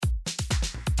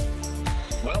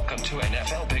Welcome to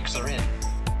NFL Picks Are In.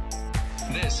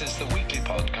 This is the weekly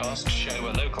podcast show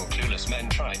where local clueless men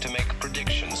try to make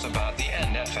predictions about the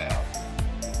NFL.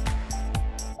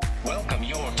 Welcome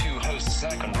your two hosts,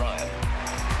 Zach and Ryan.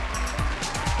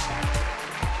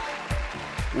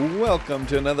 Welcome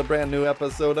to another brand new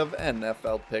episode of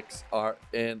NFL Picks Are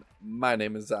In. My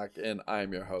name is Zach and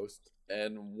I'm your host.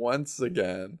 And once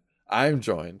again, I'm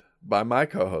joined by my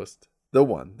co-host, the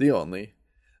one, the only,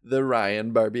 the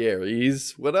Ryan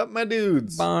Barbieris. What up, my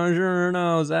dudes?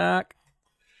 Buongiorno, Zach.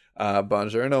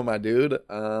 Buongiorno, my dude.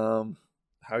 How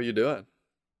you doing?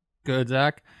 Good,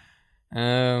 Zach.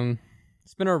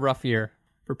 It's been a rough year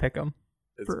for Pick'em.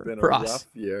 It's been a rough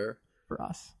year. For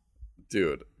us.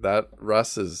 Dude, that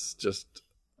Russ is just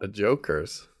a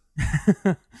jokers.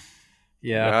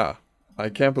 Yeah. I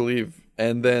can't believe.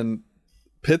 And then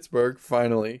Pittsburgh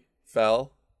finally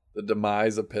fell. The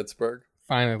demise of Pittsburgh.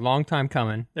 Finally, long time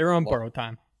coming. They were on borrowed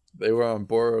time. They were on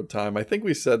borrowed time. I think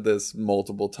we said this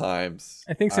multiple times.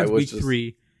 I think since week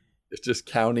 3. It's just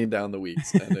counting down the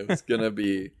weeks, and it was going to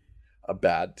be a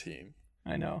bad team.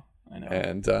 I know.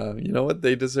 And you know what?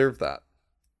 They deserve that.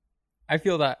 I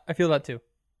feel that too.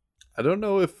 I don't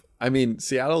know if,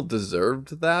 Seattle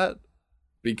deserved that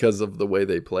because of the way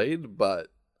they played, but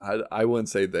I wouldn't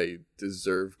say they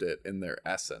deserved it in their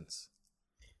essence.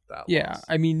 Yeah,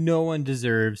 loss. No one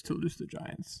deserves to lose the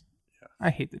Giants. Yeah. I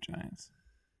hate the Giants.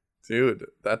 Dude,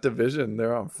 that division,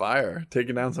 they're on fire,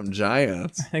 taking down some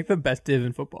Giants. I think the best div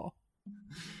in football.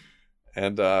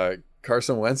 And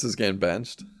Carson Wentz is getting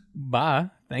benched.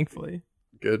 Bye, thankfully.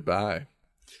 Goodbye.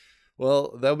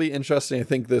 Well, that'll be interesting. I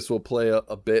think this will play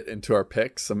a bit into our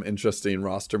picks, some interesting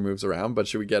roster moves around. But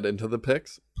should we get into the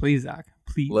picks? Please, Zach.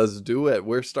 Please. Let's do it.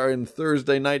 We're starting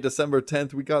Thursday night, December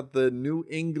 10th. We got the New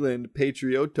England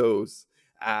Patriots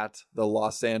at the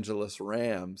Los Angeles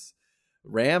Rams.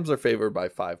 Rams are favored by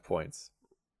 5 points.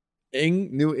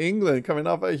 New England coming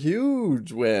off a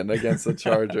huge win against the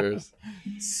Chargers.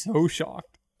 So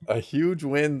shocked. A huge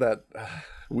win that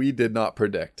we did not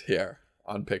predict here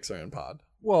on Picks Are In Pod.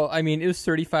 Well, it was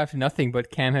 35-0,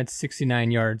 but Cam had 69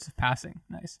 yards of passing.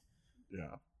 Nice.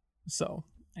 Yeah. So,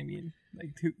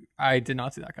 I did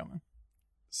not see that coming.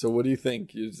 So what do you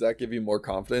think? Does that give you more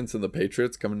confidence in the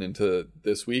Patriots coming into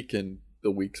this week and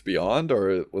the weeks beyond?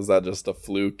 Or was that just a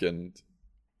fluke and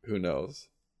who knows?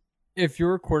 If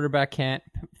your quarterback can't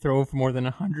throw for more than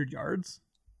 100 yards,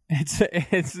 it's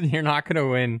you're not going to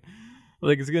win.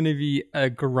 It's going to be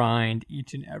a grind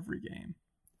each and every game.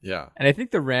 Yeah. And I think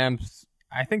the Rams...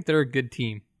 I think they're a good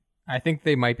team. I think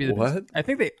they might be the best. I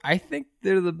think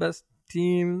they're the best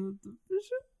team in the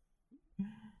division.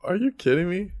 Are you kidding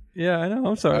me? Yeah, I know.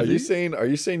 I'm sorry. Are you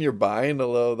saying you're buying a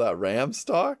little of that Ram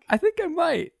stock? I think I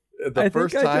might. The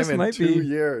first time in 2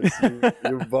 years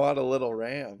you bought a little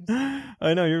Rams.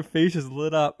 I know, your face is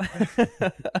lit up.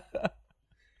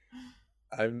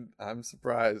 I'm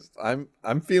surprised. I'm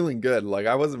feeling good.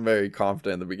 I wasn't very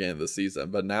confident in the beginning of the season,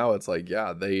 but now it's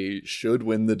they should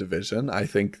win the division. I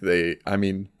think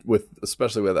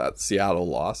especially with that Seattle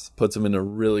loss, puts them in a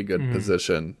really good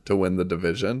position to win the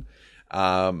division.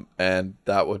 And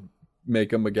that would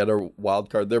make them get a wild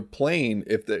card. They're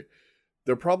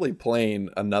probably playing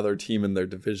another team in their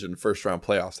division first round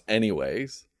playoffs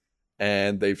anyways,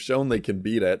 and they've shown they can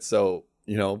beat it. So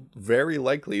very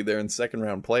likely they're in second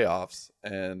round playoffs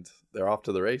and they're off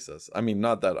to the races.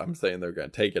 Not that I'm saying they're going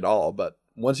to take it all, but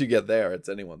once you get there, it's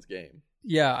anyone's game.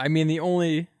 Yeah, the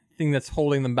only thing that's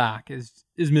holding them back is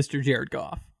Mr. Jared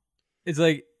Goff. It's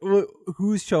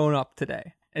who's showing up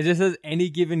today? It just says any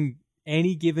given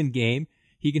game,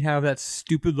 he can have that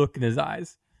stupid look in his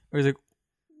eyes where he's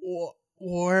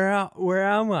where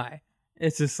am I?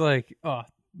 It's just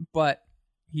but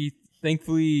he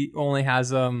thankfully only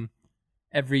has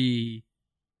every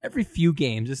few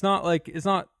games. It's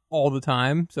not all the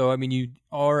time. So you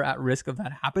are at risk of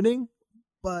that happening,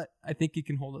 but I think he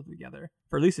can hold it together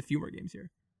for at least a few more games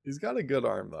here. He's got a good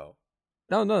arm though.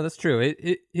 No, that's true.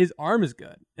 His arm is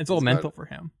good. It's all mental for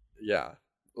him. Yeah.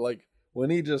 When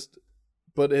he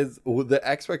the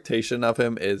expectation of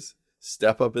him is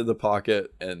step up in the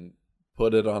pocket and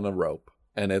put it on a rope.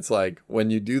 And it's when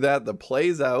you do that, the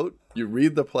play's out, you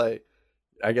read the play.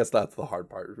 I guess that's the hard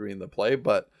part, reading the play,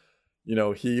 but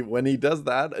when he does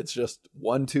that, it's just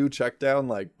 1-2 check down,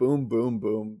 boom, boom,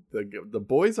 boom. The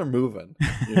boys are moving.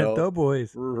 The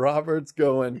boys. Robert's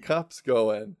going, Kupp's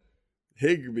going,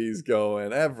 Higbee's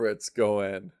going, Everett's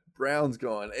going, Brown's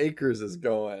going, Akers is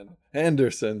going,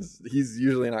 Henderson's. He's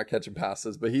usually not catching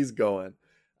passes, but he's going.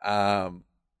 So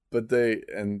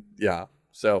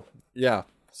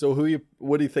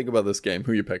what do you think about this game?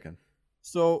 Who you picking?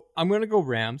 So I'm gonna go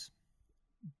Rams.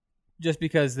 just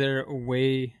because they're a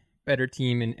way better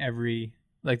team in every,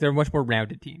 like they're a much more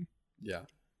rounded team. Yeah.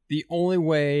 The only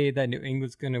way that New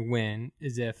England's going to win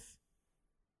is if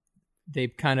they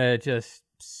kind of just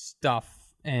stuff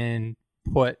and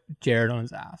put Jared on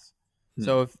his ass.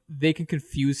 So if they can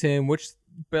confuse him, which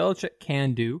Belichick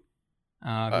can do.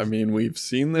 I mean, we've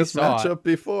seen this matchup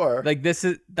before. Like this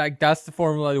is like that's the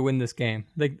formula to win this game.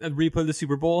 Like a replay of the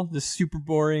Super Bowl, just super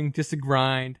boring, just a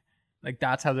grind. Like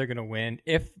that's how they're gonna win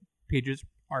if Patriots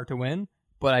are to win.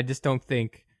 But I just don't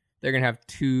think they're gonna have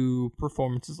two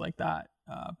performances like that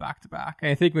back to back.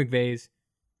 And I think McVay's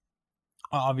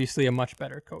obviously a much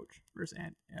better coach versus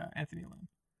Anthony Lynn.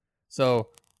 So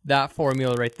that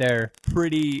formula right there,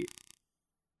 pretty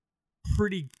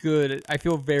good. I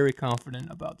feel very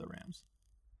confident about the Rams.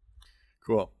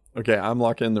 Cool. Okay, I'm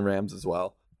locking in the Rams as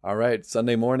well. All right,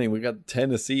 Sunday morning, we got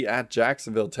Tennessee at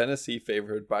Jacksonville. Tennessee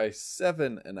favored by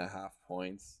 7.5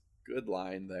 points. Good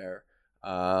line there.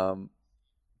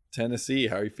 Tennessee,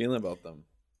 how are you feeling about them?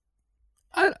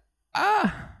 I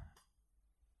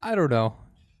don't know.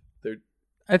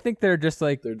 I think they're just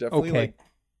like they're definitely okay. Like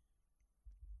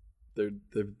they're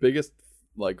the biggest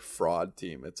like fraud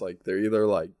team. It's like they're either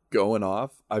like going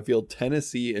off. I feel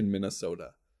Tennessee and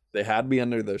Minnesota. They had me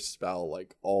under their spell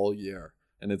like all year,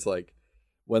 and it's like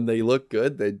when they look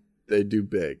good, they do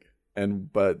big,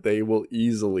 but they will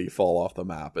easily fall off the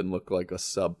map and look like a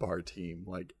subpar team.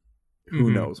 Like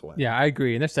who knows when? Yeah, I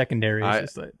agree. And their secondary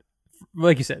is just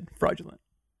like you said, fraudulent.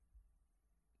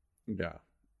 Yeah.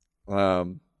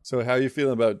 So how are you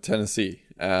feeling about Tennessee?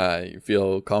 You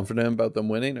feel confident about them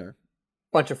winning, or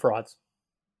bunch of frauds?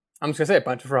 I'm just gonna say a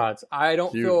bunch of frauds. I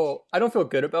don't feel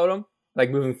good about them. Like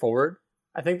moving forward,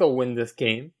 I think they'll win this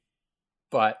game,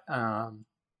 but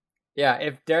yeah,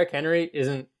 if Derrick Henry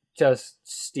isn't just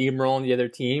steamrolling the other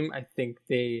team, I think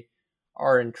they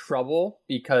are in trouble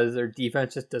because their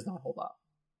defense just does not hold up.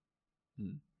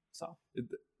 So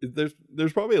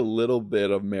there's probably a little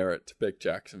bit of merit to pick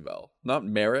Jacksonville. Not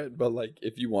merit, but like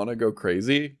if you want to go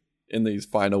crazy in these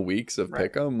final weeks of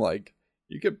pick 'em, like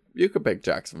you could pick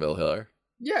Jacksonville here.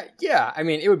 Yeah. I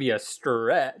mean, it would be a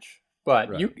stretch, but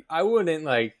I wouldn't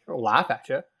like laugh at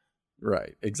you.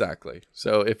 Right, exactly.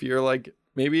 So if you're like,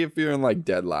 maybe if you're in like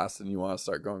dead last and you want to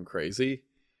start going crazy,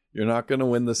 you're not going to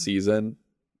win the season.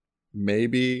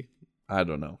 Maybe, I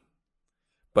don't know.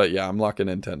 But yeah, I'm locking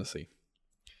in Tennessee.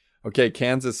 Okay,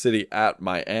 Kansas City at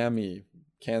Miami.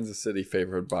 Kansas City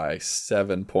favored by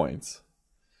 7 points.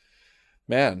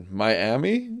 Man,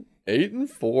 Miami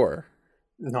 8-4.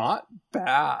 Not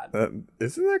bad.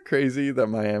 Isn't that crazy that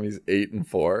Miami's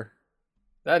 8-4?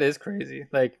 That is crazy.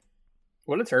 Like,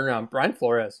 what a turnaround. Brian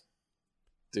Flores.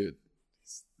 Dude,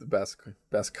 he's the best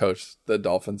coach the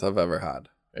Dolphins have ever had.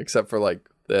 Except for like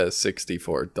the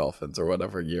 64 Dolphins or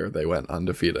whatever year they went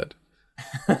undefeated.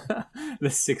 The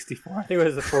 64. I think it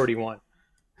was the 41.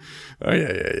 Oh,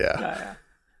 yeah.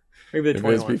 Maybe the 21. If it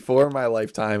was before my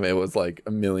lifetime, it was like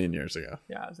a million years ago.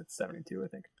 Yeah, it was at 72, I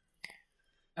think.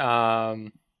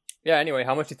 Yeah, anyway,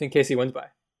 how much do you think KC wins by?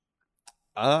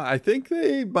 I think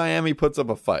Miami puts up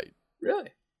a fight.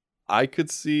 Really? I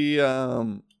could see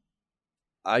it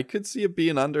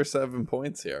being under 7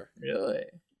 points here. Really?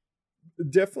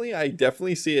 I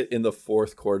definitely see it in the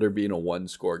fourth quarter being a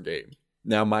 1-score game.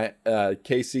 Now, my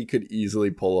KC could easily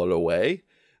pull it away,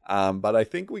 but I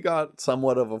think we got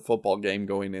somewhat of a football game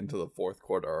going into the fourth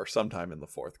quarter or sometime in the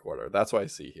fourth quarter. That's what I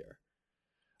see here.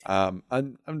 I'm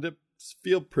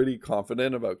feel pretty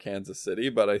confident about Kansas City,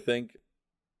 but I think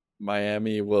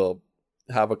Miami will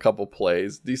have a couple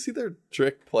plays. Do you see their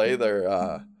trick play? They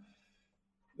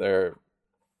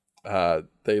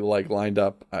like lined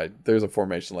up. There's a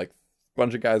formation, like a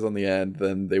bunch of guys on the end.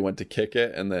 Then they went to kick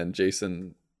it, and then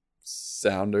Jason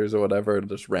Saunders or whatever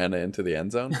just ran it into the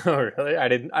end zone. Oh, really? I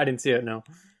didn't see it. No.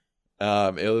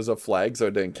 It was a flag, so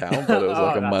it didn't count, but it was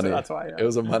like that's why, yeah. It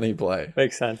was a money play.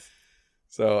 Makes sense.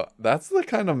 So that's the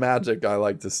kind of magic I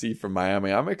like to see from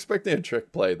Miami. I'm expecting a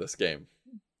trick play this game.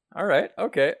 All right.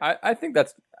 Okay. I think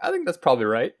that's probably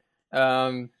right.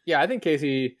 Yeah, I think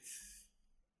Casey,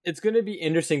 it's going to be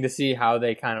interesting to see how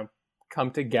they kind of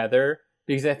come together,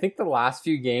 because I think the last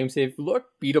few games they've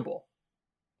looked beatable.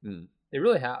 They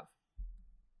really have.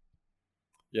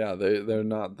 Yeah, they're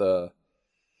not the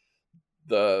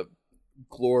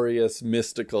glorious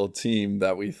mystical team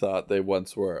that we thought they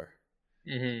once were.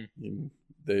 Mm-hmm.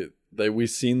 We've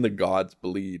seen the gods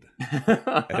bleed.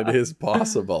 It is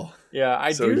possible. Yeah,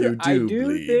 I do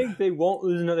think they won't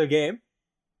lose another game.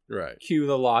 Right. Cue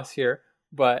the loss here,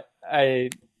 but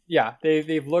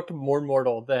they've looked more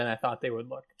mortal than I thought they would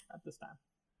look at this time.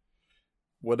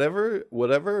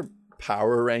 Whatever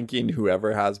power ranking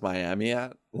whoever has Miami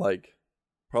at, like,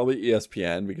 Probably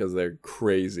ESPN because they're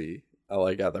crazy.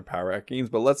 At their power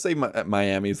rankings. But let's say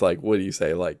Miami's like, what do you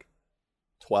say, like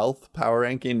 12th power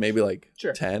ranking, maybe like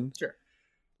 10. Sure.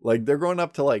 Like they're going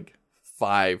up to like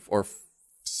 5 or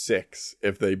 6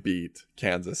 if they beat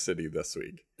Kansas City this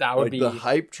week. That would be the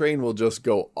hype train will just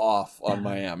go off on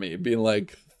Miami, being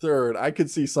like third. I could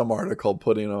see some article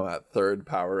putting them at third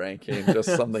power ranking,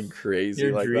 just something crazy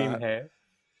your like dream, that. Hey?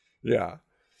 Yeah.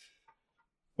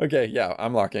 Okay, yeah,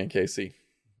 I'm locking in KC.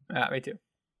 Yeah, me too.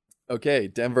 Okay,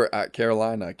 Denver at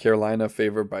Carolina. Carolina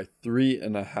favored by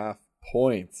 3.5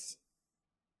 points.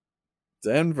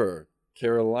 Denver,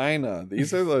 Carolina.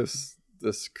 These are this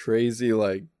crazy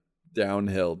like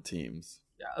downhill teams.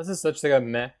 Yeah, this is such like a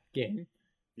meh game.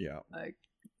 Yeah. Like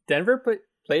Denver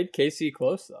played KC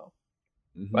close though.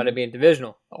 Mm-hmm. But I mean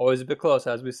divisional. Always a bit close,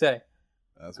 as we say.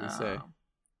 As we say.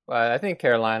 But I think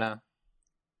Carolina,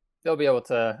 they'll be able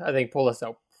to, I think, pull this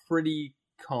out pretty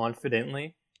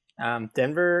confidently.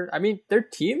 Denver, I mean, their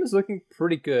team is looking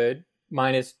pretty good,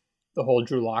 minus the whole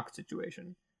Drew Lock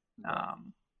situation.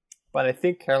 But I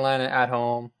think Carolina at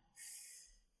home,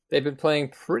 they've been playing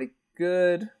pretty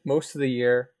good most of the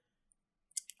year.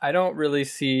 I don't really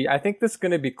see, I think this is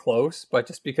going to be close, but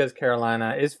just because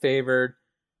Carolina is favored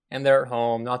and they're at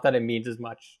home, not that it means as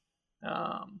much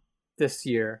this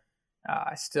year.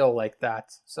 I still like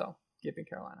that, so giving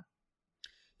Carolina.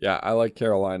 Yeah, I like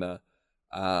Carolina.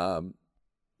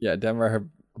 Yeah, Denver have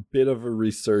a bit of a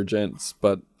resurgence,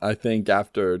 but I think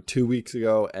after 2 weeks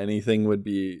ago, anything would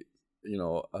be,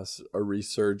 a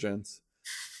resurgence.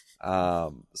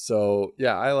 So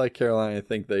yeah, I like Carolina. I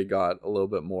think they got a little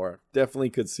bit more. Definitely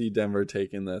could see Denver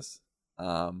taking this,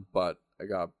 but I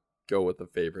got to go with the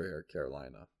favorite here,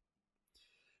 Carolina.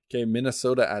 Okay,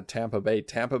 Minnesota at Tampa Bay.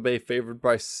 Tampa Bay favored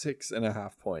by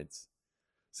 6.5 points.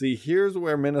 See, here's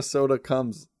where Minnesota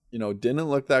comes. Didn't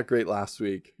look that great last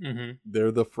week. Mm-hmm.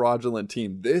 They're the fraudulent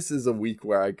team. This is a week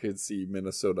where I could see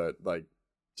Minnesota like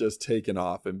just taking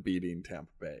off and beating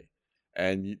Tampa Bay.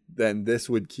 And then this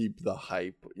would keep the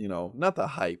hype, not the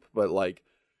hype, but like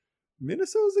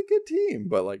Minnesota's a good team,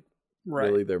 but like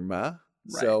really they're meh.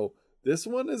 Right. So this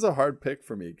one is a hard pick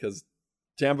for me because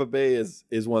Tampa Bay is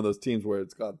one of those teams where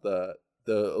it's got the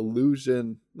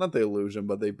illusion, not the illusion,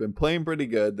 but they've been playing pretty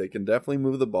good. They can definitely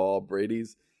move the ball.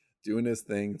 Brady's doing his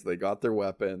things. They got their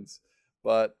weapons,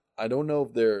 but I don't know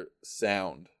if they're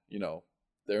sound.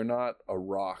 They're not a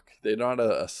rock. They're not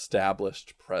an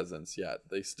established presence yet.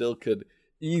 They still could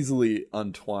easily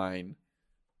untwine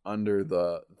under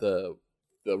the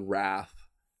wrath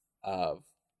of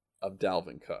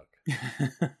Dalvin Cook.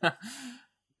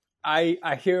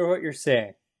 I hear what you're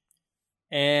saying,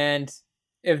 and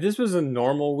if this was a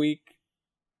normal week,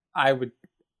 I would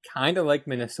kind of like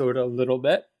Minnesota a little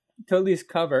bit to at least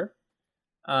cover.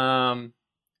 But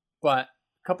a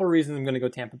couple of reasons I'm going to go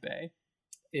Tampa Bay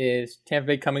is Tampa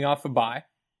Bay coming off a bye.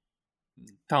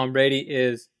 Tom Brady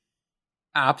is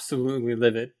absolutely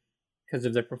livid because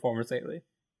of their performance lately.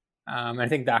 I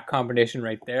think that combination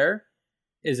right there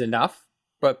is enough.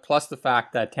 But plus the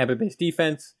fact that Tampa Bay's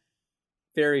defense,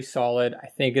 very solid. I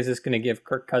think is just going to give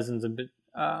Kirk Cousins a bit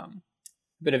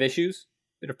of issues,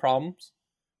 a bit of problems.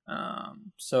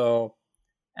 And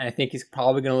I think he's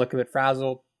probably going to look a bit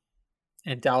frazzled.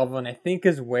 And Dalvin, I think,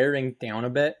 is wearing down a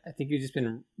bit. I think he's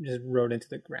just rode into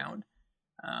the ground.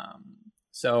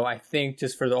 So I think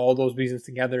just for all those reasons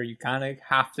together, you kind of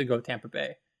have to go Tampa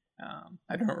Bay.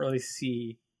 I don't really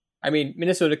see... I mean,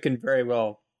 Minnesota can very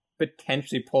well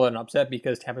potentially pull an upset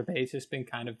because Tampa Bay has just been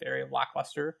kind of very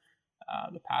lackluster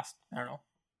the past, I don't know,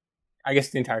 I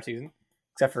guess the entire season,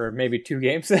 except for maybe 2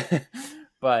 games.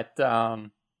 But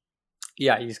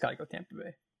yeah, you just got to go Tampa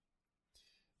Bay.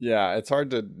 Yeah, it's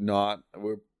hard to not.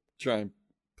 We're trying to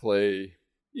play,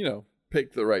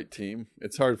 pick the right team.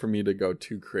 It's hard for me to go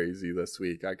too crazy this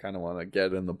week. I kind of want to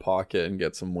get in the pocket and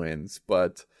get some wins,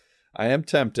 but I am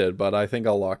tempted, but I think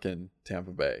I'll lock in Tampa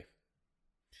Bay.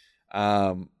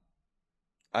 I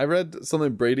read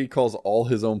something Brady calls all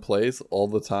his own plays all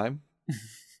the time.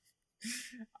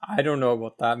 I don't know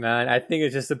about that, man. I think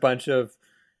it's just a bunch of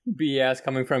BS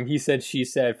coming from he said, she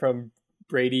said from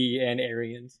Brady and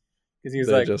Arians. Because he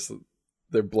was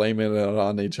they're blaming it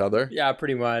on each other. Yeah,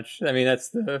 pretty much. I mean,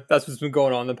 that's what's been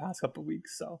going on the past couple of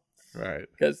weeks. So right,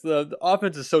 because the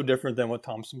offense is so different than what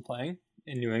Tom's been playing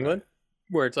in New England,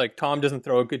 where it's like Tom doesn't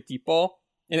throw a good deep ball,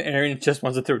 and Aaron just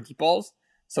wants to throw deep balls.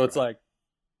 So it's like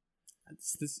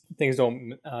things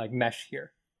don't mesh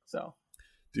here. So,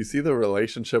 do you see the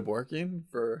relationship working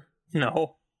for?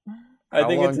 No, I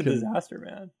think it's a disaster,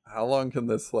 man. How long can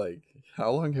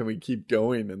we keep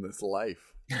going in this life?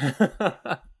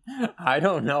 I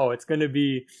don't know. It's going to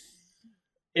be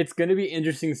it's going to be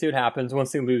interesting to see what happens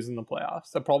once they lose in the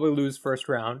playoffs. They'll probably lose first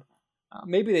round.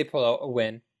 Maybe they pull out a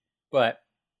win, but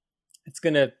it's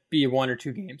going to be 1 or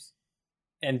 2 games.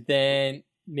 And then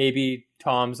maybe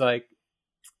Tom's like,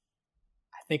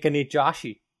 I think I need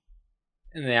Joshy.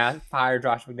 And they fire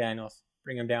Josh McDaniels,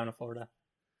 bring him down to Florida.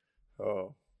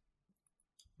 Oh.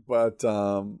 But,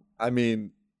 I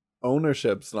mean,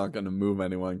 ownership's not going to move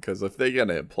anyone because if they get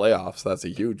in playoffs, that's a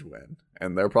huge win.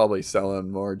 And they're probably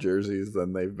selling more jerseys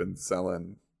than they've been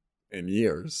selling in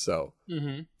years. So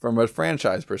from a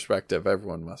franchise perspective,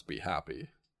 everyone must be happy.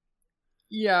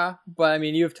 Yeah, but I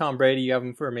mean, you have Tom Brady. You have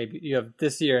him for maybe you have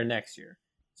this year and next year.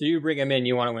 So you bring him in,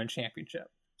 you want to win a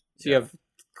championship. So you have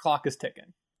clock is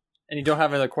ticking, and you don't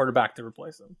have another quarterback to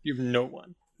replace him. You have no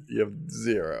one. You have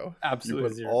zero. Absolutely you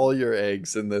put zero. All your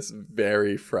eggs in this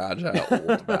very fragile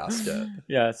old basket.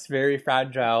 Yeah, it's very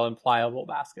fragile and pliable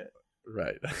basket.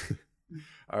 Right.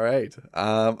 All right.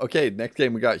 Okay, next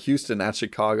game we got Houston at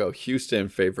Chicago. Houston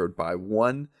favored by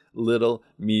 1 little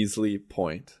measly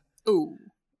point. Ooh.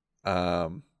 Yeah,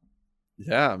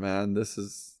 man, this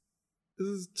is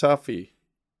toughy.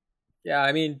 Yeah,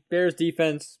 I mean, Bears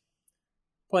defense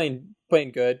playing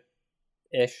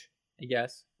good-ish, I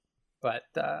guess. But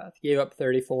gave up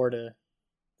 34 to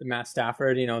Matt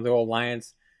Stafford. You know, the old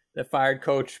Lions. The fired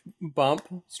coach bump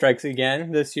strikes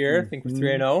again this year. I think we're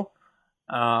 3-0.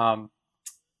 And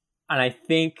I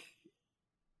think,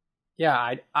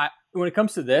 I when it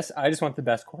comes to this, I just want the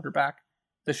best quarterback.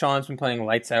 Deshaun's been playing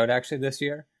lights out actually this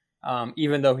year,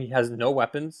 even though he has no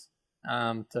weapons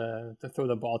to throw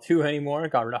the ball to anymore.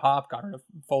 Got rid of Hop, got rid of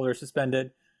Fuller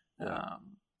suspended.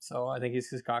 So I think he's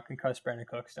just got concussed Brandon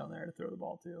Cooks down there to throw the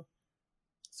ball to.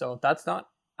 So that's not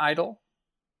idle,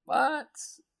 but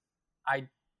I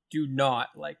do not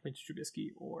like Mitch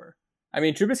Trubisky.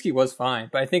 Trubisky was fine,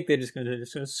 but I think they're just gonna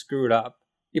screw it up.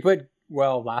 He played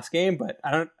well last game, but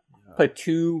I don't play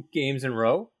 2 games in a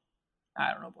row.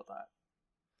 I don't know about that.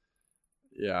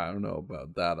 Yeah, I don't know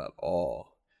about that at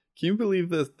all. Can you believe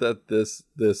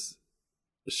this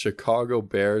Chicago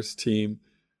Bears team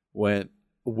went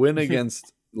win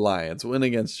against Lions, win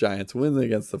against Giants, win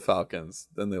against the Falcons,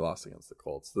 then they lost against the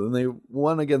Colts. Then they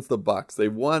won against the Bucks. They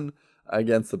won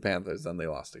against the Panthers, then they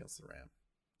lost against the Rams.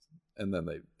 And then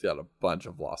they got a bunch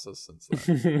of losses since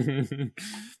then.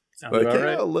 They came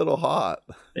out a little hot.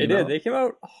 They did. They came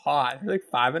out hot. They're like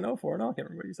 5-0, 4-0. I can't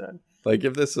remember what you said. Like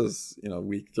if this is,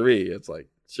 week 3, it's like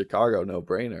Chicago, no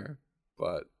brainer.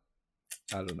 But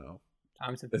I don't know.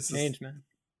 Times have changed, man.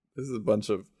 This is a bunch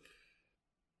of.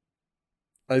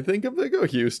 I think I'm gonna go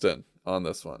Houston on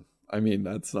this one. I mean,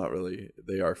 that's not really.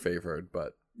 They are favored,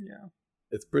 but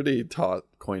it's pretty taut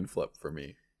coin flip for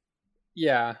me.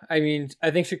 Yeah, I mean,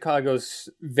 I think Chicago's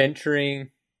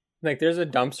venturing. Like, there's a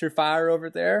dumpster fire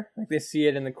over there. Like, they see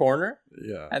it in the corner.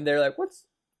 Yeah. And they're like, what's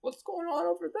going on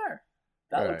over there?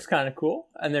 That looks kind of cool.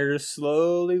 And they're just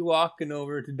slowly walking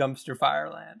over to dumpster fire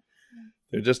land.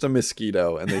 They're just a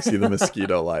mosquito, and they see the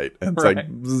mosquito light. And it's like,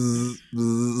 bzz,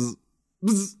 bzz,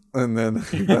 bzz, and then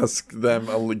that's them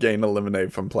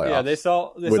eliminate from playoffs. Yeah, they saw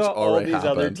all these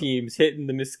other teams hitting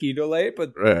the mosquito light,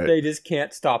 but they just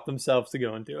can't stop themselves to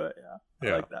go and do it. Yeah,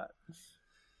 I like that.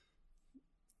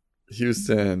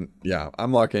 Houston,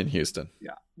 I'm locking in Houston.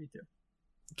 Yeah, me too.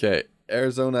 Okay,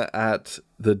 Arizona at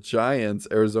the Giants.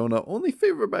 Arizona only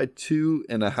favored by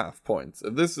 2.5 points.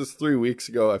 If this is 3 weeks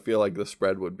ago, I feel like the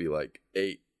spread would be like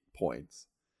 8 points.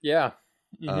 Yeah.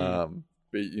 But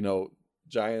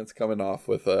Giants coming off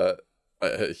with a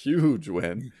huge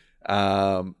win.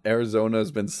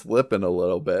 Arizona's been slipping a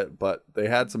little bit, but they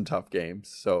had some tough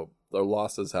games, so their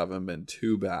losses haven't been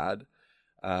too bad.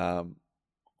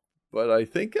 But I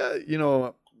think,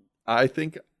 I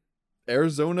think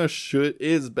Arizona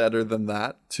is better than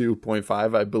that,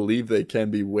 2.5. I believe they can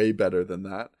be way better than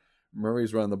that.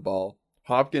 Murray's running the ball.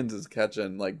 Hopkins is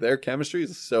catching. Like, their chemistry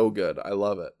is so good. I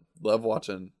love it. Love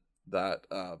watching that,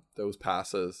 those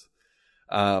passes.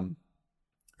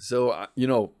 So,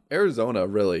 Arizona,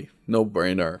 really, no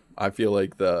brainer. I feel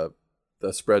like the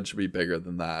spread should be bigger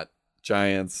than that.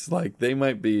 Giants, like, they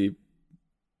might be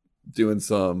doing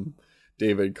some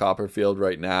David Copperfield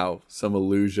right now, some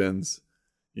illusions,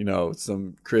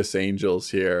 some Chris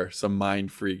Angels here, some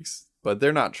mind freaks, but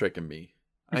they're not tricking me.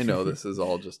 I know this is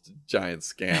all just a giant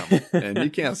scam, and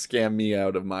you can't scam me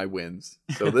out of my wins.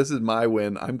 So this is my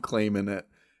win. I'm claiming it,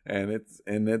 and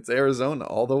it's Arizona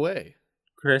all the way.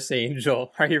 Chris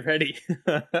Angel, are you ready?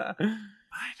 Are you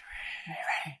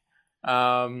ready?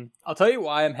 I'll tell you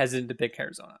why I'm hesitant to pick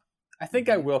Arizona. I think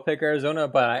I will pick Arizona,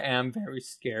 but I am very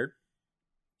scared.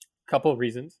 Couple of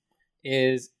reasons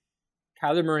is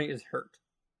Kyler Murray is hurt.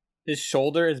 His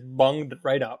shoulder is bunged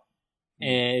right up,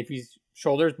 and if he's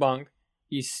shoulders bunged.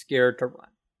 He's scared to run.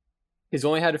 He's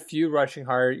only had a few rushing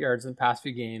hard yards in the past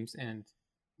few games, and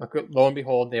lo and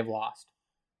behold, they've lost.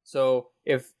 So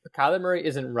if Kyler Murray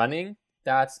isn't running,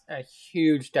 that's a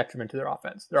huge detriment to their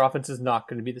offense. Their offense is not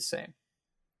going to be the same.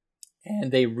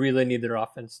 And they really need their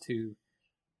offense to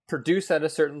produce at a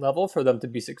certain level for them to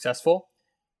be successful.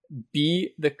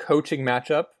 The coaching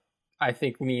matchup, I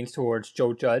think, leans towards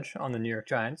Joe Judge on the New York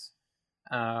Giants.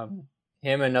 Him,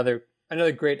 another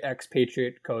great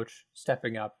expatriate coach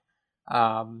stepping up.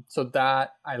 So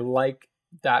that I like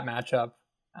that matchup.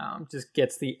 Just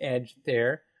gets the edge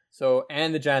there. So,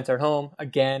 and the Giants are at home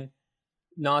again.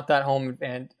 Not that home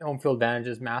field advantage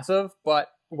is massive,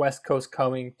 but West Coast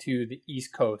coming to the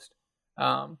East Coast.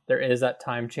 There is that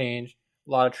time change,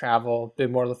 a lot of travel, a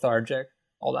bit more lethargic,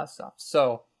 all that stuff.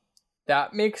 So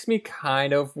that makes me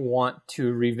kind of want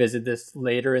to revisit this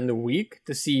later in the week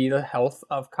to see the health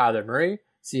of Kyler Murray,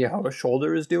 see how his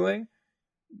shoulder is doing.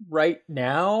 Right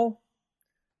now,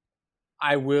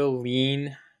 I will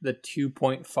lean the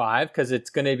 2.5 because it's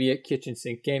going to be a kitchen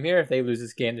sink game here. If they lose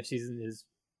this game, the season is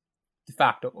de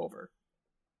facto over.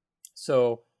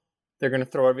 So they're going to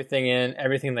throw everything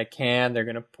they can. They're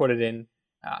going to put it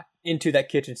into that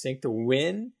kitchen sink to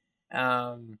win.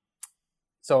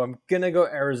 So I'm going to go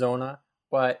Arizona.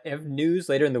 But if news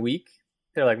later in the week,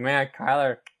 they're like, man,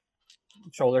 Kyler,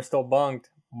 shoulder still bunged,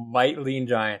 might lean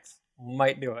Giants.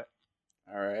 Might do it.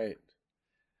 All right.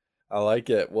 I like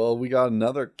it. Well, we got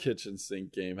another kitchen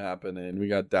sink game happening. We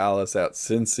got Dallas at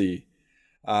Cincy.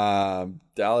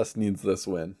 Dallas needs this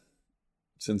win.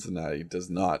 Cincinnati does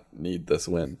not need this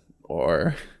win,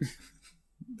 or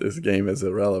this game is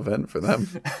irrelevant for them.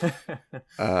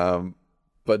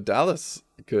 But Dallas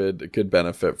could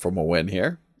benefit from a win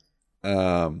here.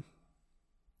 How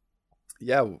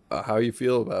you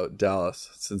feel about Dallas,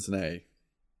 Cincinnati?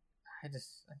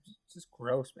 Just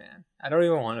gross, man. I don't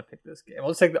even want to pick this game. I'll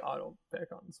just take the auto pick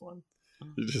on this one.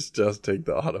 You just take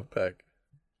the auto pick.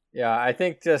 Yeah, I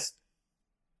think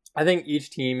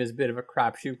each team is a bit of a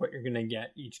crapshoot what you're going to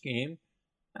get each game.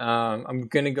 I'm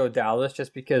going to go Dallas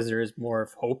just because there is more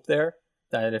of hope there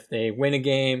that if they win a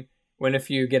game, win a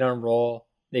few, get on roll,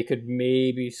 they could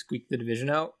maybe squeak the division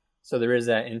out. So there is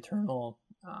that internal,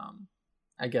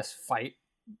 fight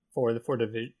for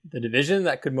the division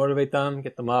that could motivate them,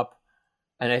 get them up.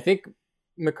 And I think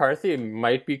McCarthy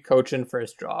might be coaching for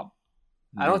his job.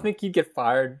 I don't think he'd get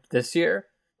fired this year,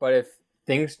 but if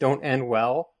things don't end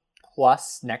well,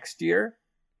 plus next year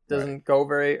doesn't go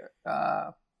very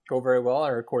well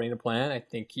or according to plan, I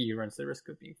think he runs the risk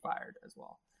of being fired as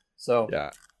well. So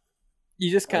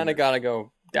you just kind of got to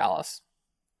go Dallas.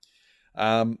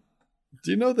 Do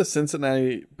you know the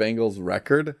Cincinnati Bengals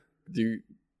record?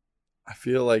 I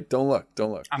feel like don't look.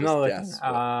 I'm not looking.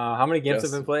 How many games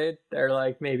have been played? They're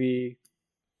like maybe.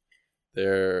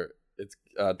 It's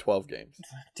 12 games.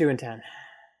 2-10.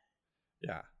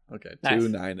 Yeah. Okay. Nice.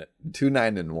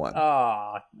 2-9-1.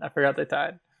 Oh, I forgot they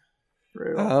tied.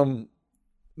 Brutal.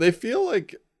 They feel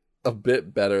like a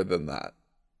bit better than that.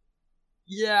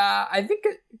 Yeah, I think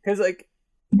because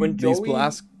when Joey. Go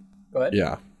ahead.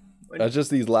 Yeah. That's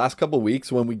just these last couple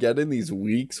weeks. When we get in these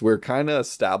weeks, we're kind of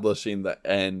establishing the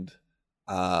end,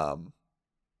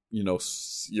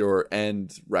 your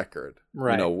end record.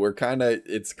 Right.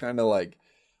 It's kind of like,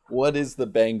 what is the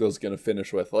Bengals going to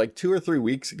finish with? Like 2 or 3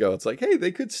 weeks ago, it's like, hey,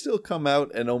 they could still come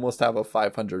out and almost have a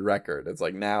 500 record. It's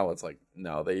like now it's like,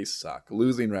 no, they suck.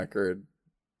 Losing record,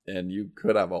 and you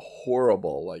could have a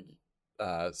horrible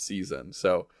season.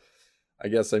 So I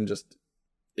guess I'm just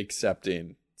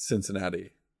accepting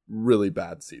Cincinnati. Really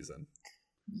bad season.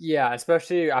 Yeah,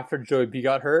 especially after Joey B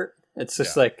got hurt. It's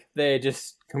just they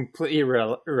just completely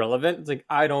irrelevant. It's like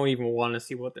I don't even want to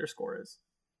see what their score is.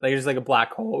 Like it's like a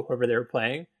black hole, whoever they were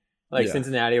playing.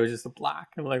 Cincinnati was just a black.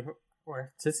 I'm like,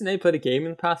 where Cincinnati played a game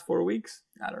in the past 4 weeks?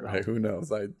 I don't know. Right, who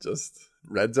knows?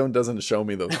 Red Zone doesn't show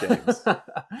me those games.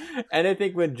 And I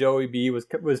think when Joey B was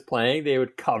playing, they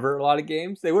would cover a lot of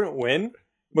games. They wouldn't win,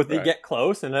 but they get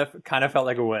close, and it kind of felt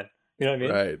like a win. You know what I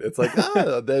mean? Right. It's like,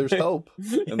 there's hope.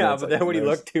 And then when you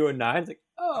look 2-9, it's like,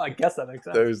 oh, I guess that makes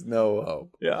sense. There's no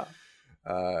hope. Yeah.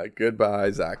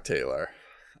 Goodbye, Zach Taylor.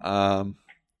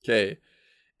 Okay.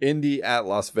 Indy at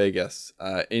Las Vegas.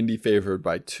 Indy favored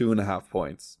by 2.5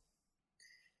 points.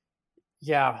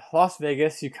 Yeah, Las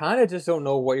Vegas, you kind of just don't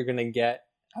know what you're going to get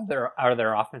out of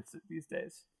their offense these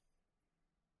days.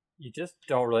 You just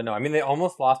don't really know. I mean, they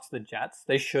almost lost to the Jets.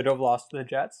 They should have lost to the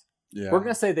Jets. Yeah. We're going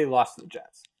to say they lost to the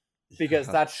Jets. Because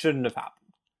that shouldn't have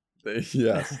happened.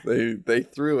 They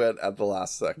threw it at the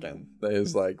last second. They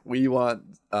was like, we want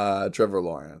Trevor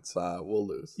Lawrence. We'll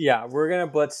lose. Yeah, we're going to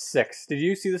blitz 6. Did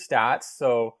you see the stats?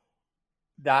 So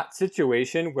that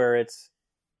situation where it's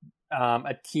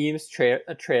a team's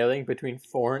trailing between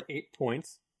 4 and 8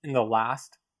 points in the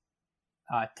last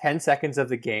 10 seconds of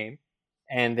the game,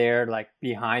 and they're like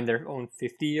behind their own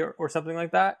 50 or something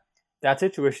like that. That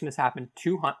situation has happened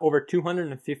over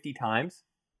 250 times,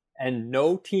 and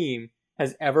no team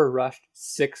has ever rushed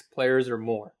 6 players or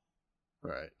more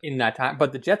in that time.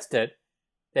 But the Jets did.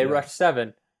 They rushed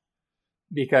 7.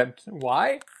 Because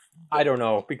why? I don't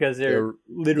know. Because they're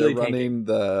literally running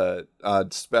the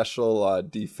special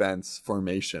defense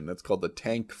formation. It's called the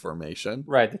tank formation.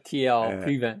 Right, the TL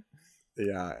prevent.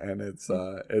 Yeah, and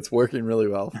it's working really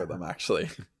well for them actually.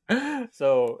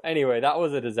 So anyway, that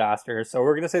was a disaster. So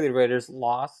we're gonna say the Raiders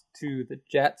lost to the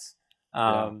Jets.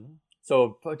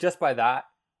 So just by that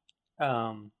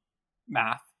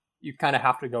math, you kind of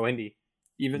have to go Indy,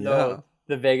 even though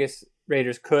the Vegas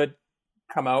Raiders could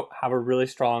come out, have a really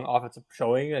strong offensive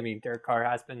showing. I mean, Derek Carr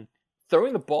has been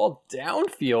throwing the ball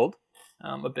downfield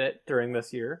a bit during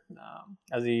this year,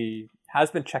 as he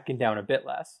has been checking down a bit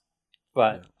less.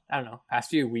 But I don't know, past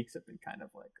few weeks have been kind of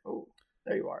like, oh,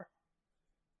 there you are.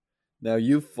 Now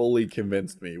you fully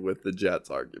convinced me with the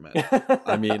Jets argument.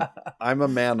 I mean, I'm a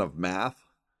man of math.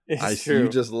 You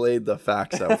just laid the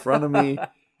facts out in front of me.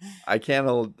 I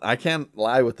can't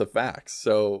lie with the facts.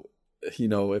 So, you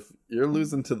know, if you're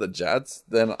losing to the Jets,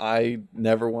 then I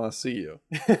never want to see you.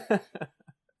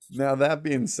 Now that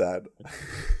being said,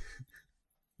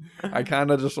 I kind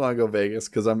of just want to go Vegas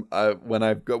because when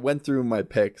I went through my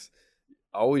picks,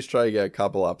 I always try to get a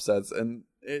couple upsets, and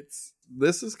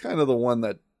this is kind of the one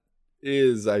that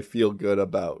I feel good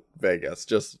about Vegas.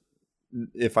 Just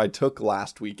if I took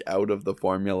last week out of the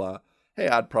formula, hey,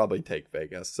 I'd probably take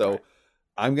Vegas. So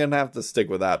I'm gonna have to stick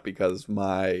with that because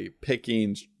my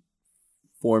picking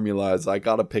formula is I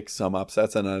gotta pick some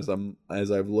upsets, and as I'm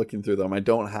looking through them, I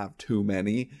don't have too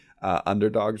many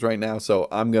underdogs right now, so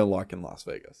I'm gonna lock in Las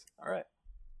Vegas. All right.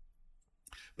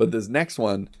 But this next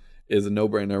one is a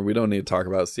no-brainer. We don't need to talk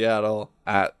about Seattle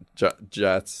at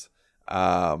Jets.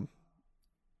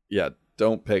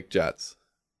 Don't pick Jets.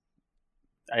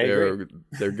 I agree.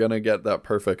 They're gonna get that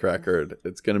perfect record.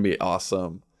 It's gonna be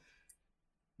awesome.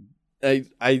 I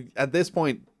at this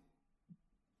point,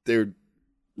 they're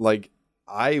like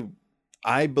I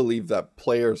believe that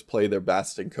players play their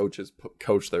best and coaches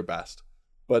coach their best,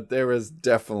 but there is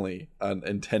definitely an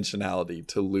intentionality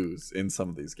to lose in some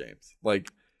of these games.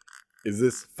 Like, is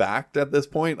this fact at this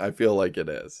point? I feel like it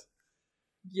is.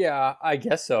 Yeah, I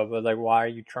guess so. But like, why are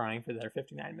you trying for their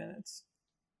 59 minutes?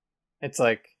 It's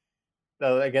like,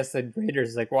 I guess the Raiders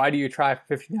is like, why do you try for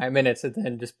 59 minutes and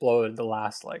then just blow it the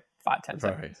last like 5-10 seconds?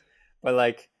 Right. But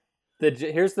like,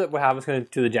 here's what happens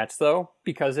to the Jets though,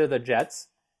 because they're the Jets,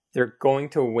 they're going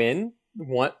to win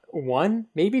one,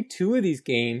 maybe 2 of these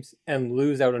games and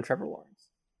lose out on Trevor Lawrence.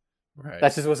 Right.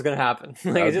 That's just what's going to happen.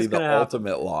 Like, it's just going to happen.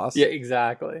 Ultimate loss. Yeah,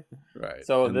 exactly. Right.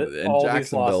 So and these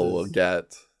Jacksonville losses will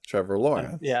get Trevor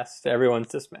Lawrence. Yes, to everyone's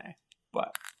dismay.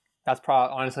 But that's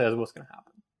probably honestly that's what's going to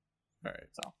happen. Right.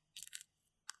 So.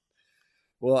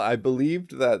 Well, I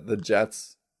believed that the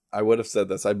Jets. I would have said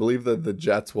this. I believe that the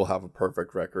Jets will have a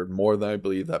perfect record more than I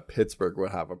believe that Pittsburgh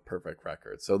would have a perfect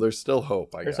record. So there's still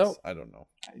hope, I guess. Hope. I don't know.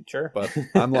 Sure. But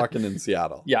I'm locking in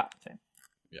Seattle. Yeah. Same.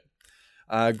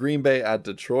 Yeah. Green Bay at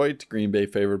Detroit. Green Bay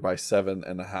favored by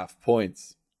 7.5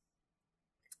 points.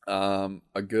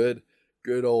 A good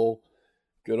old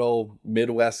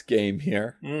Midwest game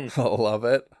here. I love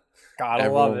it. Gotta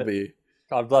love it.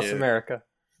 God bless America.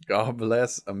 God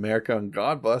bless America and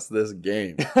God bless this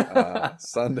game.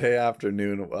 Sunday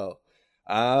afternoon. Well,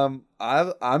 I'm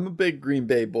a big Green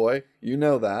Bay boy. You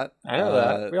know that. I know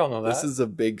that. We all know that. This is a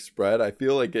big spread. I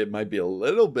feel like it might be a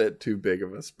little bit too big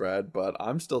of a spread, but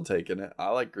I'm still taking it. I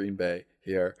like Green Bay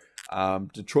here.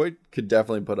 Detroit could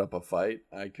definitely put up a fight.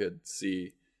 I could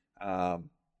see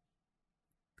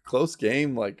close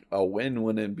game, like a win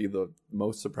wouldn't be the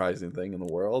most surprising thing in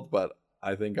the world, but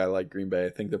I think I like Green Bay.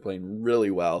 I think they're playing really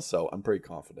well, so I'm pretty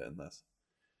confident in this.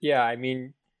 Yeah, I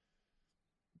mean,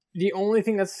 the only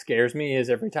thing that scares me is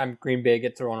every time Green Bay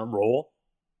gets on a roll,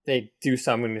 they do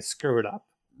something to screw it up.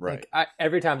 Right. Like,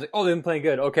 every time it's like, oh, they've been playing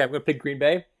good. Okay, I'm going to pick Green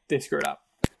Bay. They screw it up.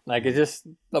 Like, it's just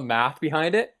the math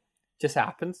behind it just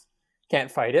happens. Can't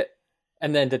fight it.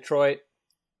 And then Detroit,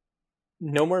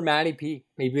 no more Matty P.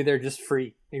 Maybe they're just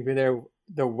free. Maybe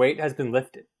the weight has been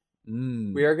lifted.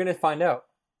 We are going to find out.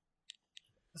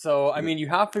 So, I mean, you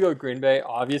have to go Green Bay,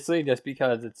 obviously, just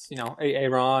because it's,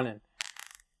 Aaron and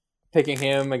picking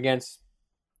him against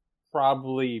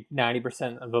probably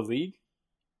 90% of the league.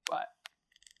 But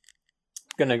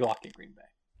going to lock in Green Bay.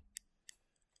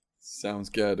 Sounds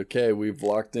good. Okay, we've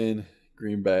locked in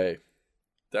Green Bay.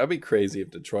 That'd be crazy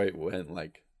if Detroit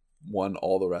won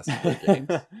all the rest of their games.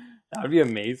 That would be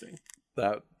amazing.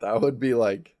 That would be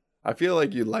like, I feel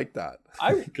like you'd like that.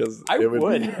 Because I it would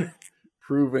would. be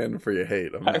proven for your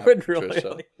hate. I would really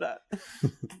like that.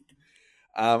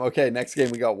 Okay, next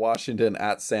game we got Washington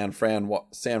at San Fran.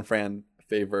 San Fran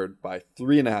favored by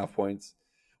 3.5 points.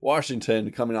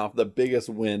 Washington coming off the biggest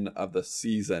win of the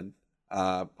season.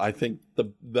 I think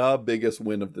the biggest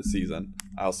win of the season.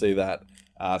 I'll say that.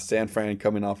 San Fran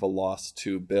coming off a loss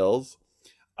to Bills.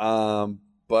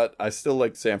 But I still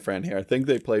like San Fran here. I think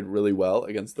they played really well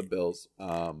against the Bills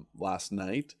last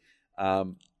night.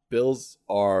 Bills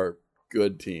are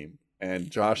good team. And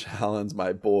Josh Allen's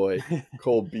my boy.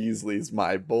 Cole Beasley's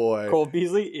my boy. Cole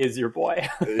Beasley is your boy.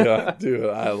 Yeah, dude,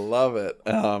 I love it.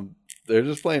 They're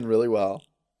just playing really well.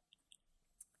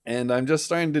 And I'm just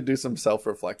starting to do some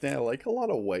self-reflecting. I like a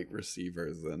lot of white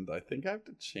receivers, and I think I have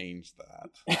to change that.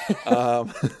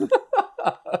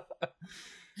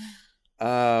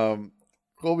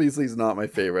 Cole Beasley's not my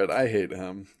favorite. I hate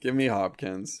him. Give me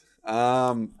Hopkins.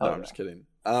 I'm just kidding.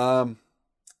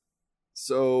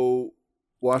 So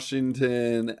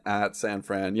Washington at San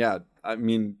Fran. Yeah, I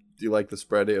mean, do you like the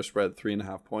spread? Or spread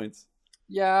 3.5 points?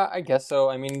 Yeah, I guess so.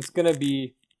 I mean, it's gonna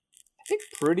be, I think,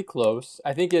 pretty close.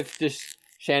 I think if just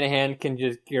Shanahan can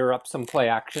just gear up some play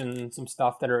action, some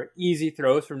stuff that are easy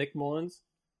throws for Nick Mullins,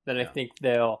 then I think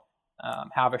they'll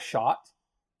have a shot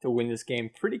to win this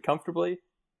game pretty comfortably.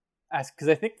 Because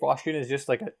I think Washington is just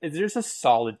it's just a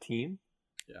solid team.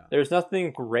 Yeah. There's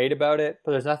nothing great about it,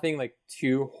 but there's nothing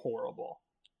too horrible.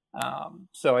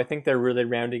 So I think they're really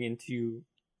rounding into,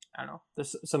 I don't know,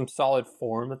 there's some solid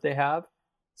form that they have.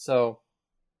 So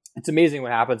it's amazing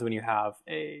what happens when you have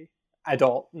a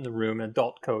adult in the room, an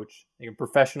adult coach, a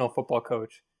professional football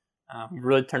coach,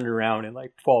 really turned around in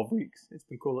 12 weeks. It's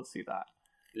been cool to see that.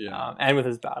 Yeah. And with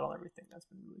his battle and everything, that's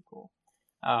been really cool.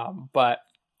 But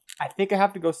I think I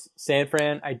have to go San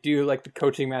Fran. I do like the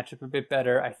coaching matchup a bit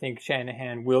better. I think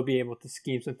Shanahan will be able to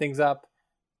scheme some things up,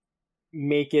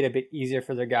 make it a bit easier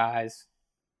for their guys,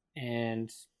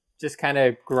 and just kind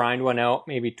of grind one out,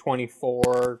 maybe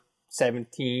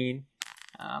 24-17,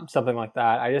 something like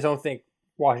that. I just don't think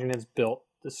Washington's built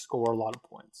to score a lot of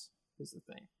points, is the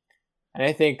thing. And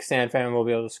I think San Fran will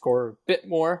be able to score a bit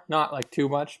more, not too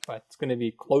much, but it's going to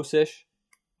be close-ish.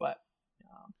 But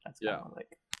that's kind of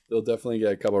they'll definitely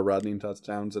get a couple of running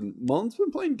touchdowns. And Mullins been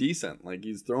playing decent.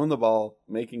 He's throwing the ball,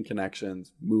 making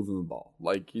connections, moving the ball.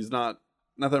 He's nothing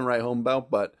to write home about,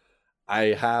 but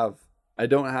I have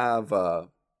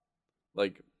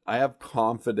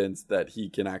confidence that he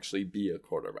can actually be a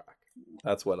quarterback.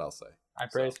 That's what I'll say. I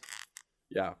praise.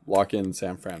 Yeah, lock in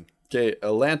San Fran. Okay,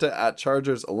 Atlanta at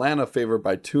Chargers. Atlanta favored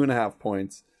by 2.5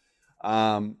 points. Get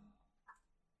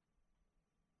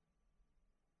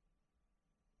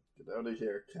out of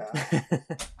here,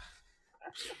 cat.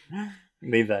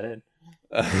 Leave that in.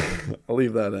 I'll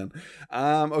leave that in.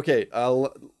 Okay,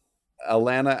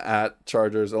 Atlanta at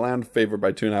Chargers. Atlanta favored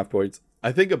by 2.5 points.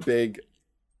 I think a big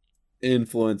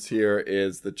influence here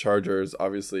is the Chargers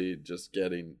obviously just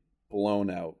getting blown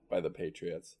out by the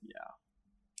Patriots. Yeah.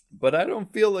 But I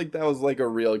don't feel like that was a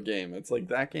real game. It's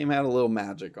that game had a little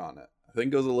magic on it. I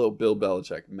think it was a little Bill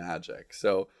Belichick magic.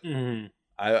 So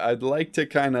I'd like to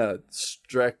kind of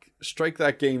strike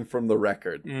that game from the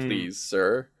record, please,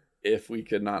 sir. If we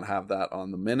could not have that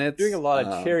on the minutes. Doing a lot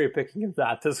of cherry picking of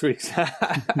that this week.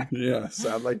 Yes,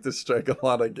 I'd like to strike a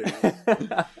lot of games.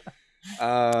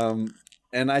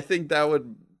 And I think that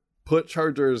would put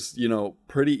Chargers,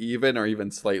 pretty even or even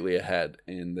slightly ahead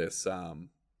in this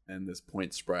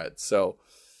point spread. So,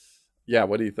 yeah,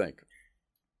 what do you think?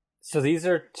 So these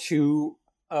are two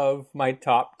of my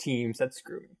top teams that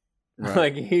screw me.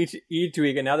 Right. Each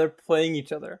week, and now they're playing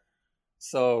each other.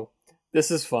 So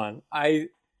this is fun. I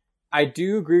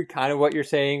do agree kind of what you're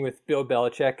saying with Bill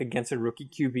Belichick against a rookie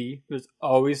QB. There's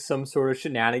always some sort of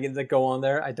shenanigans that go on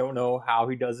there. I don't know how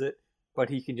he does it, but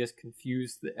he can just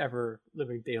confuse the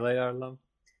ever-living daylight out of them.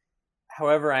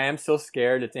 However, I am still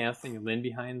scared it's Anthony Lynn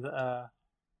behind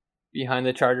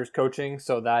the Chargers coaching,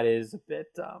 so that is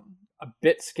a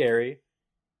bit scary.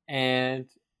 And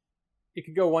it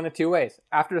could go one of two ways.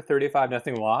 After a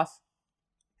 35-0 loss,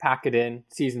 pack it in,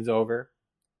 season's over.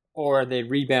 Or they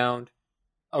rebound.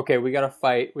 Okay, we got to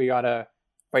fight. We got to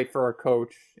fight for our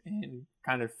coach and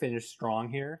kind of finish strong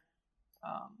here.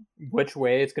 Which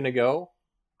way it's going to go,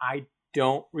 I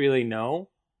don't really know.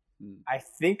 I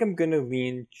think I'm going to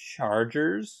lean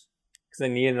Chargers because I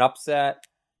need an upset.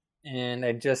 And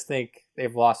I just think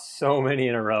they've lost so many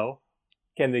in a row.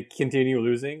 Can they continue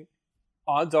losing?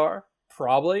 Odds are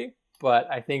probably,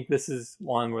 but I think this is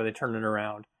one where they turn it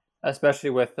around, especially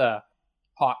with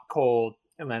hot, cold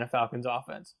Atlanta Falcons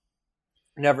offense.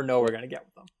 You never know what we're going to get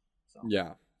with them. So.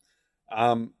 Yeah.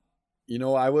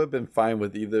 I would have been fine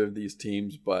with either of these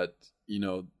teams, but,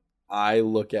 I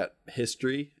look at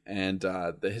history, and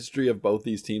the history of both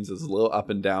these teams is a little up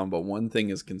and down, but one thing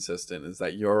is consistent, is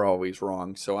that you're always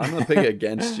wrong. So I'm going to pick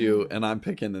against you, and I'm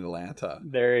picking Atlanta.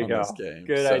 There you go.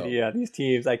 Good idea. These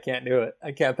teams, I can't do it.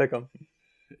 I can't pick them.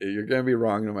 You're going to be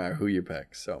wrong no matter who you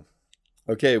pick. So,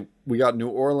 okay, we got New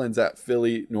Orleans at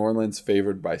Philly. New Orleans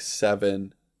favored by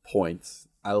 7 points.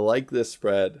 I like this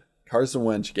spread. Carson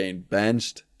Wentz getting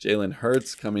benched. Jalen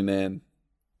Hurts coming in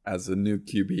as a new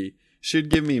QB. Should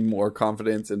give me more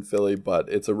confidence in Philly, but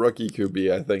it's a rookie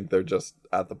QB. I think they're just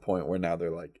at the point where now they're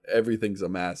like, everything's a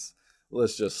mess.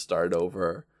 Let's just start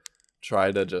over.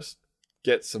 Try to just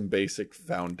get some basic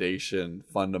foundation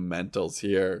fundamentals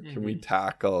here. Can we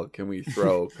tackle? Can we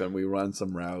throw? Can we run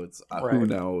some routes? Who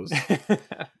knows?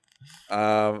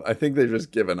 I think they've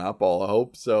just given up all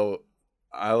hope. So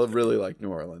I really like New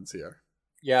Orleans here.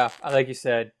 Yeah, like you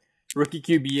said, rookie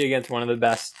QB against one of the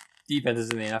best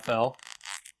defenses in the NFL.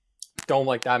 Don't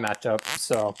like that matchup.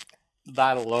 So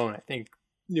that alone, I think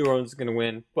New Orleans is going to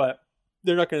win. But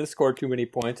they're not going to score too many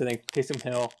points. I think Taysom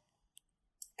Hill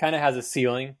kind of has a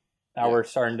ceiling that we're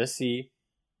starting to see.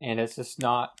 And it's just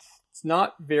not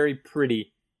very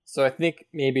pretty. So I think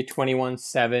maybe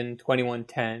 21-7,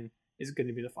 21-10 is going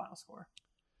to be the final score.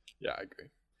 Yeah, I agree.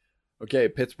 Okay,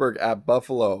 Pittsburgh at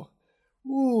Buffalo.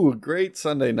 Ooh, great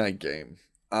Sunday night game.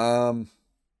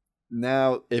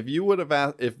 Now, if you would have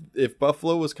asked, if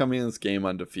Buffalo was coming in this game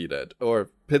undefeated, or if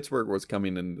Pittsburgh was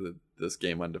coming into this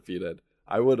game undefeated,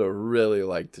 I would have really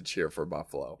liked to cheer for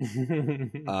Buffalo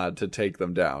to take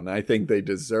them down. I think they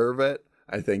deserve it.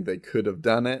 I think they could have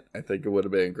done it. I think it would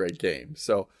have been a great game.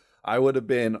 So I would have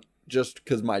been, just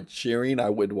because my cheering, I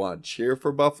would want to cheer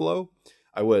for Buffalo.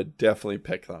 I would definitely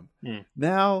pick them.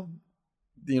 Now,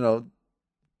 the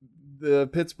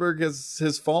Pittsburgh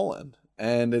has fallen.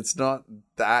 And it's not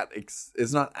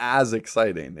it's not as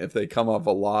exciting if they come off a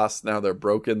loss. Now they're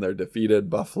broken, they're defeated.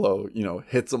 Buffalo,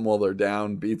 hits them while they're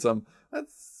down, beats them.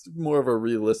 That's more of a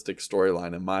realistic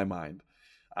storyline in my mind.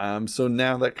 So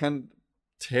now that kind of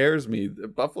tears me.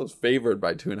 Buffalo's favored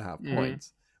by 2.5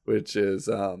 points, which is,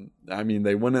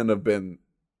 they wouldn't have been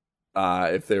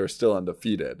if they were still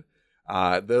undefeated.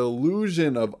 The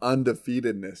illusion of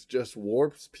undefeatedness just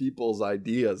warps people's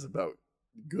ideas about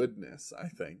goodness, I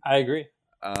think. I agree.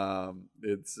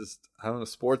 It's just, I don't know,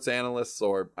 sports analysts,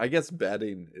 or I guess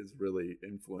betting is really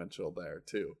influential there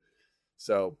too.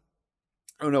 So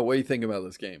I don't know, what do you think about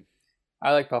this game?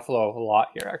 I like Buffalo a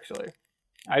lot here, actually.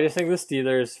 I just think the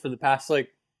Steelers, for the past,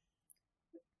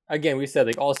 again, we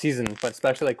said all season, but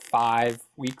especially 5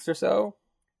 weeks or so,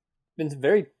 been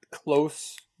very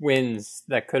close wins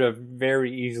that could have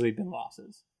very easily been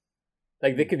losses.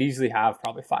 They could easily have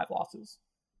probably 5 losses.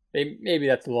 Maybe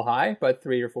that's a little high, but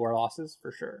 3 or 4 losses for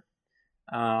sure.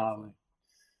 I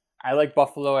like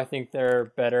Buffalo. I think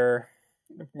they're better,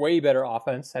 way better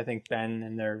offense. I think Ben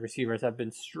and their receivers have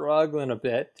been struggling a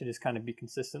bit to just kind of be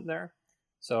consistent there.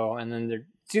 So, and then their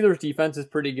Steelers defense is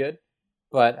pretty good,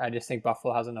 but I just think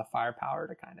Buffalo has enough firepower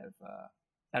to kind of,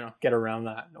 get around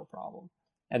that, no problem.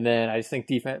 And then I just think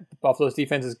Buffalo's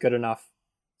defense is good enough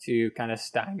to kind of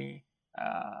stymie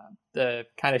the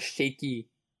kind of shaky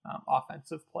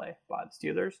offensive play by the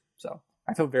Steelers. So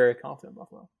I feel very confident in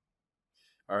Buffalo.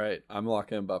 All right, I'm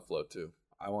locking in Buffalo too.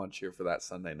 I want to cheer for that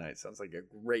Sunday night. Sounds like a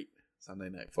great Sunday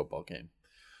night football game.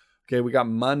 Okay, we got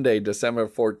Monday, December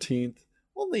 14th.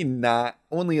 Only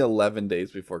 11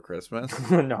 days before Christmas.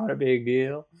 Not a big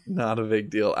deal. Not a big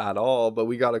deal at all, but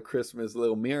we got a Christmas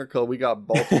little miracle. We got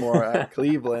Baltimore at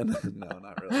Cleveland. No,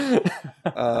 not really.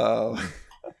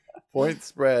 Point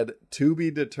spread to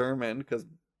be determined, because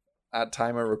at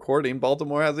time of recording,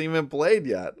 Baltimore hasn't even played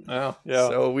yet. Oh, yeah.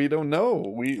 So we don't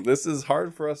know. This is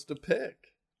hard for us to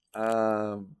pick.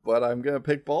 But I'm going to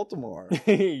pick Baltimore.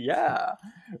 Yeah.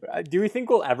 Do we think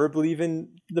we'll ever believe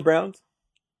in the Browns?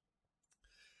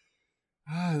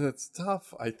 That's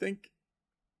tough.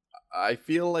 I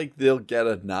feel like they'll get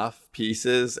enough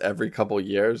pieces every couple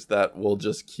years that will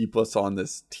just keep us on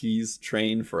this tease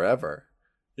train forever.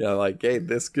 Hey,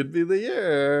 this could be the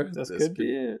year. This could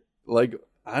be it.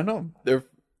 I don't know.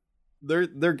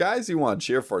 They're guys you want to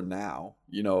cheer for now.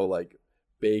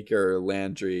 Baker,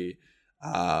 Landry,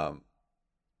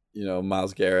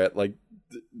 Myles Garrett.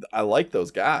 I like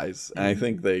those guys, and I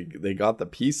think they got the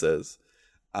pieces.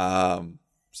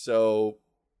 So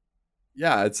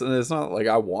yeah, it's not like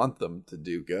I want them to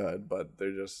do good, but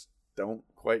they just don't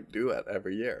quite do it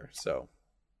every year. So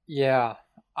yeah,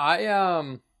 I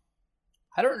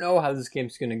don't know how this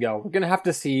game's gonna go. We're gonna have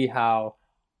to see how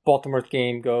Baltimore's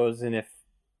game goes, and if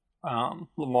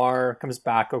Lamar comes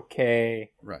back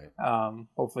okay. Right.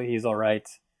 Hopefully he's all right.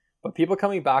 But people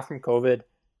coming back from COVID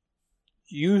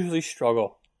usually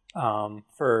struggle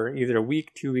for either a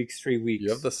week, 2 weeks, 3 weeks.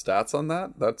 You have the stats on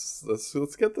that?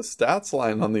 Let's get the stats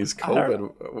line on these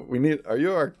COVID. We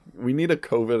need a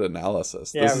COVID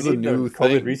analysis. Yeah, this is a new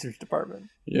COVID thing. research department.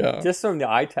 Yeah. Just from the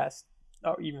eye test.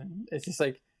 Oh, even it's just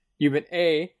like you've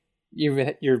been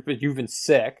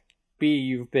sick. B,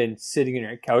 you've been sitting on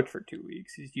your couch for 2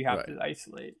 weeks. You have to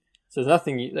isolate. So there's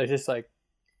nothing. There's just like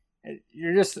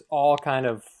you're just all kind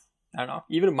of. I don't know.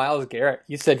 Even Myles Garrett,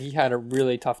 he said he had a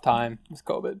really tough time with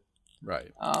COVID.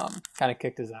 Right. Kind of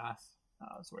kicked his ass.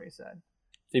 That's what he said.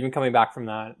 So even coming back from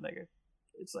that, like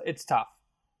it's tough.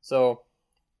 So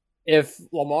if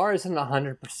Lamar isn't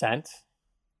 100%,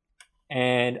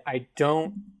 and I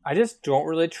just don't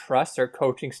really trust their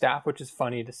coaching staff, which is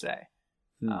funny to say.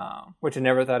 Which I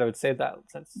never thought I would say that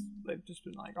since they've just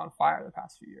been like on fire the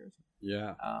past few years.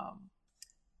 Yeah.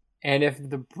 And if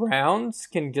the Browns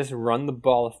can just run the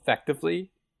ball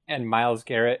effectively and Myles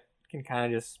Garrett can kind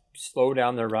of just slow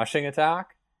down their rushing attack,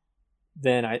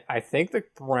 then I think the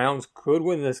Browns could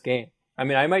win this game. I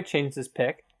mean, I might change this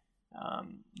pick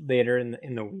later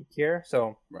in the week here.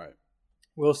 So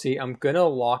we'll see. I'm going to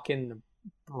lock in the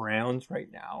Browns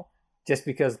right now just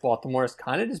because Baltimore has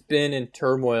kind of just been in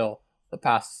turmoil the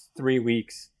past 3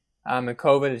 weeks. And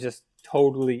COVID has just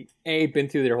totally been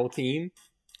through their whole team.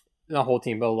 Not whole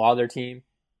team, but a lot of their team,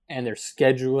 and their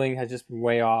scheduling has just been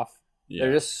way off. Yeah.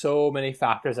 There are just so many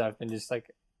factors that have been just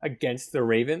like against the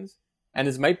Ravens, and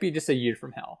this might be just a year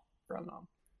from hell from them.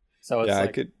 So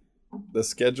it's the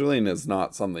scheduling is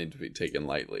not something to be taken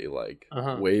lightly. Like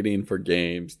waiting for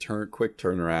games, quick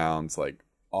turnarounds, like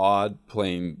odd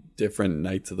playing different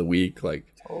nights of the week. Like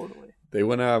totally, they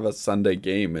wouldn't have a Sunday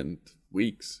game in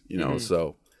weeks, you know.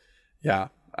 So yeah,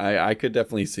 I could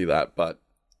definitely see that. But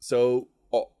so.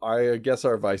 I guess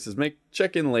our advice is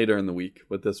check in later in the week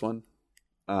with this one.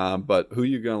 But who are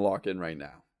you going to lock in right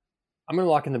now? I'm going to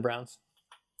lock in the Browns.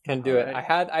 Can do it.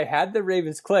 I had the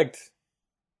Ravens clicked,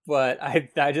 but I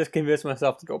just convinced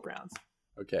myself to go Browns.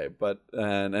 Okay, but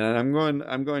and I'm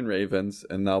going Ravens,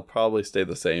 and they'll probably stay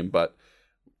the same. But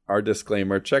our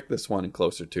disclaimer: check this one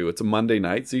closer to. It's a Monday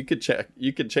night, so you could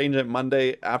change it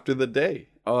Monday after the day.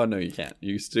 Oh no, you can't.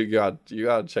 You still got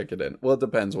to check it in. Well, it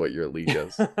depends what your league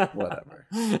is. Whatever.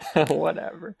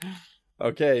 Whatever.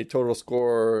 Okay, total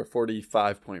score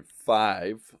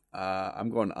 45.5. I'm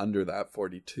going under that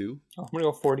 42. I'm gonna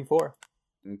go 44.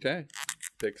 Okay,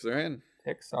 picks are in.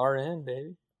 Picks are in,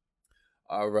 baby.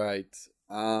 All right.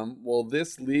 Well,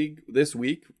 this week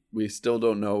we still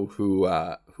don't know who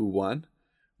won.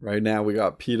 Right now we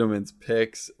got Peterman's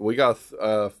picks. We got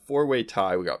a 4-way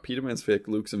tie. We got Peterman's pick,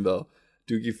 Luxonville,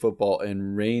 Doogie Football,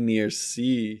 and Rainier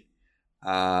C.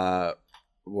 Rain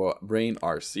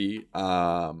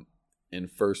RC in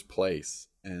first place.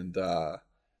 And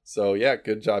so yeah,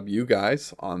 good job you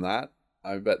guys on that.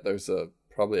 I bet there's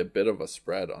probably a bit of a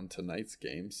spread on tonight's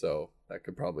game, so that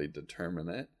could probably determine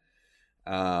it.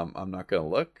 I'm not gonna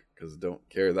look because I don't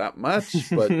care that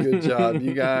much, but good job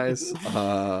you guys.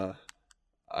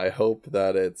 I hope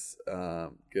that it's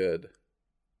good.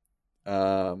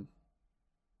 Oh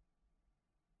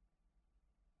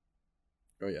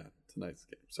yeah, tonight's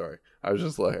game. Sorry, I was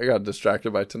just like I got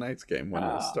distracted by tonight's game when it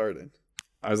was starting.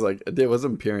 I was like, it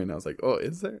wasn't appearing. I was like, oh,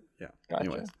 is there? Yeah. Gotcha.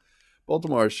 Anyways,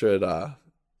 Baltimore should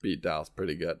beat Dallas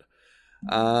pretty good.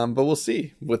 But we'll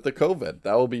see with the COVID.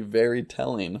 That will be very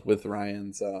telling with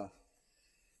Ryan's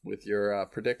with your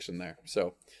prediction there.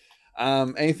 So,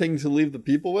 anything to leave the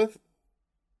people with?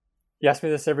 You ask me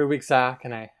this every week, Zach,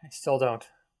 and I still don't.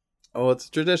 Oh, it's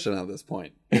a tradition at this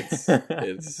point.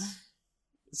 It's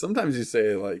sometimes you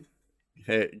say like,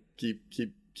 "Hey, keep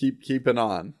keeping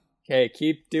on." Okay,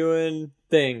 keep doing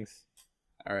things.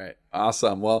 All right,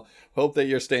 awesome. Well, hope that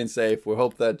you're staying safe. We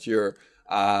hope that you're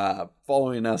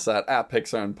following us at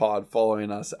PixarandPod,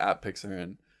 following us at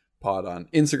PixarandPod on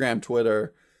Instagram,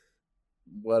 Twitter,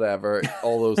 whatever,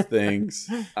 all those things.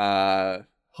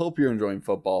 Hope you're enjoying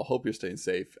football. Hope you're staying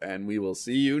safe, and we will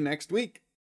see you next week.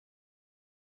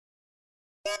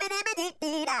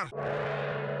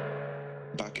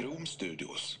 Backroom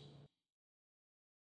Studios.